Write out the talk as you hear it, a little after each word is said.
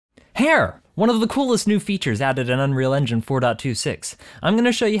Hair! One of the coolest new features added in Unreal Engine 4.26. I'm going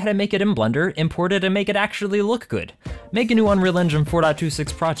to show you how to make it in Blender, import it, and make it actually look good. Make a new Unreal Engine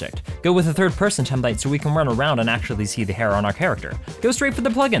 4.26 project. Go with a third-person template so we can run around and actually see the hair on our character. Go straight for the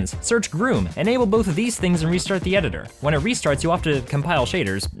plugins, search Groom, enable both of these things and restart the editor. When it restarts, you'll have to compile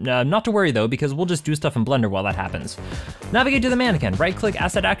shaders. Not to worry though, because we'll just do stuff in Blender while that happens. Navigate to the Mannequin, right-click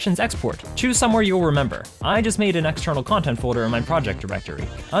Asset Actions, Export. Choose somewhere you'll remember. I just made an external content folder in my project directory.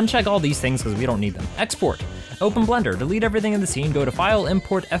 Uncheck all these things because we don't need them. Export. Open Blender, delete everything in the scene, go to File,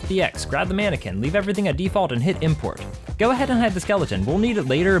 Import, FBX, grab the mannequin, leave everything at default and hit Import. Go ahead and hide the skeleton. We'll need it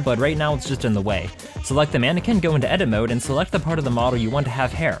later, but right now it's just in the way. Select the mannequin, go into Edit mode, and select the part of the model you want to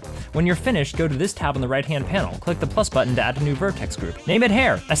have hair. When you're finished, go to this tab on the right-hand panel. Click the plus button to add a new vertex group. Name it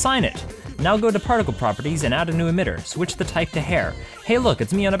Hair. Assign it. Now go to Particle Properties and add a new emitter. Switch the type to Hair. Hey look,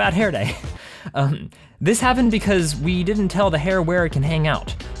 it's me on a bad hair day. This happened because we didn't tell the hair where it can hang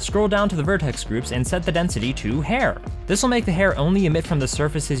out. Scroll down to the vertex groups and set the density to Hair. This will make the hair only emit from the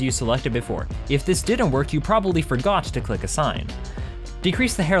surfaces you selected before. If this didn't work, you probably forgot to click Assign.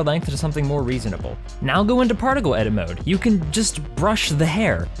 Decrease the hair length to something more reasonable. Now go into particle edit mode. You can just brush the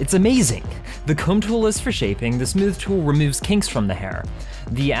hair. It's amazing. The comb tool is for shaping, the smooth tool removes kinks from the hair.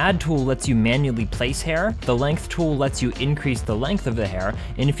 The add tool lets you manually place hair, the length tool lets you increase the length of the hair,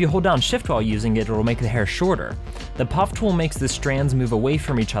 and if you hold down shift while using it, it'll make the hair shorter. The puff tool makes the strands move away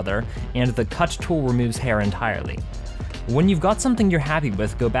from each other, and the cut tool removes hair entirely. When you've got something you're happy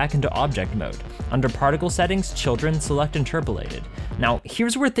with, go back into object mode. Under particle settings, children, select Interpolated. Now,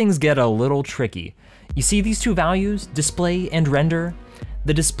 here's where things get a little tricky. You see these two values, display and render?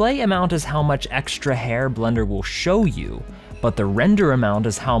 The display amount is how much extra hair Blender will show you, but the render amount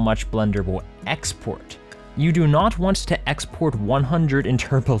is how much Blender will export. You do not want to export 100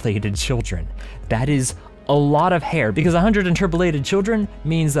 interpolated children. That is a lot of hair, because 100 interpolated children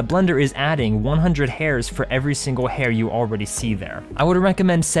means that Blender is adding 100 hairs for every single hair you already see there. I would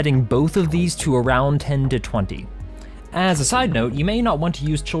recommend setting both of these to around 10 to 20. As a side note, you may not want to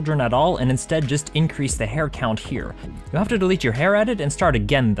use children at all and instead just increase the hair count here. You'll have to delete your hair edit and start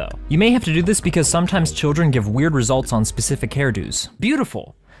again though. You may have to do this because sometimes children give weird results on specific hairdos.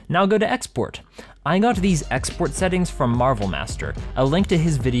 Beautiful! Now go to export. I got these export settings from Marvel Master. A link to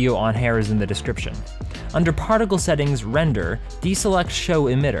his video on hair is in the description. Under particle settings, render, deselect show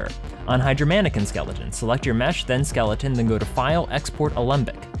emitter. Unhide your mannequin skeleton, select your mesh, then skeleton, then go to File, Export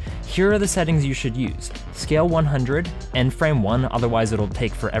Alembic. Here are the settings you should use. Scale 100, end frame 1, otherwise it'll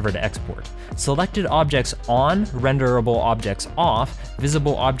take forever to export. Selected objects on, renderable objects off,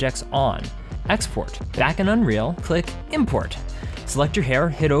 visible objects on. Export. Back in Unreal, click Import. Select your hair,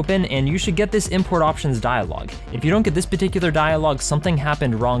 hit open, and you should get this import options dialog. If you don't get this particular dialog, something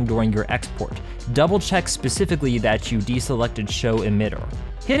happened wrong during your export. Double check specifically that you deselected show emitter.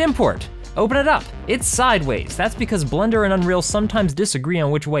 Hit import, open it up. It's sideways. That's because Blender and Unreal sometimes disagree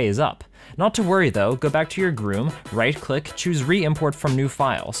on which way is up. Not to worry though, go back to your Groom, right click, choose re-import from new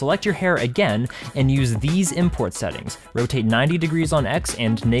file, select your hair again, and use these import settings. Rotate 90 degrees on X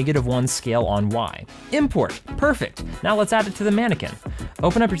and -1 scale on Y. Import, perfect. Now let's add it to the mannequin.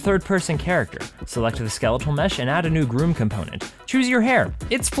 Open up your third-person character, select the skeletal mesh and add a new Groom component. Choose your hair,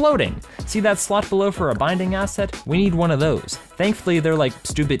 it's floating. See that slot below for a binding asset? We need one of those. Thankfully, they're like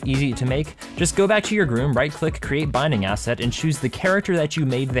stupid easy to make. Just go back to your Groom, right click, create binding asset, and choose the character that you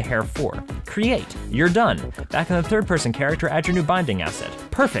made the hair for. Create, you're done. Back in the third person character, add your new binding asset.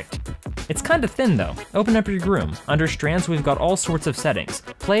 Perfect. It's kinda thin though. Open up your Groom. Under strands, we've got all sorts of settings.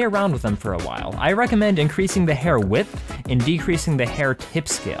 Play around with them for a while. I recommend increasing the hair width and decreasing the hair tip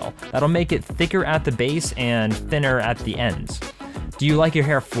scale. That'll make it thicker at the base and thinner at the ends. Do you like your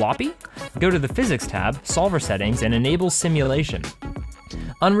hair floppy? Go to the Physics tab, Solver Settings, and enable Simulation.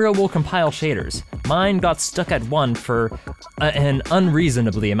 Unreal will compile shaders. Mine got stuck at 1 for an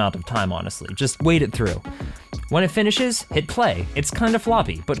unreasonably amount of time, honestly. Just wait it through. When it finishes, hit play. It's kind of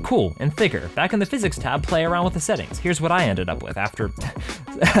floppy, but cool and thicker. Back in the Physics tab, play around with the settings. Here's what I ended up with after,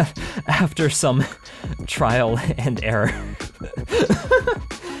 after some trial and error.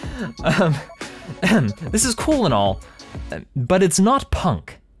 This is cool and all, but it's not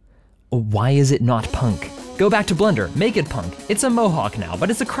punk. Why is it not punk? Go back to Blender, make it punk. It's a mohawk now, but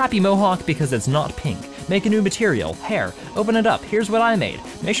it's a crappy mohawk because it's not pink. Make a new material, hair, open it up, here's what I made.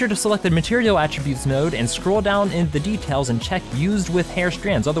 Make sure to select the material attributes node and scroll down in the details and check used with hair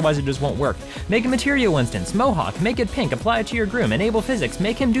strands, otherwise it just won't work. Make a material instance, mohawk, make it pink, apply it to your Groom, enable physics,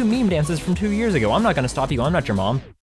 make him do meme dances from 2 years ago. I'm not gonna stop you, I'm not your mom.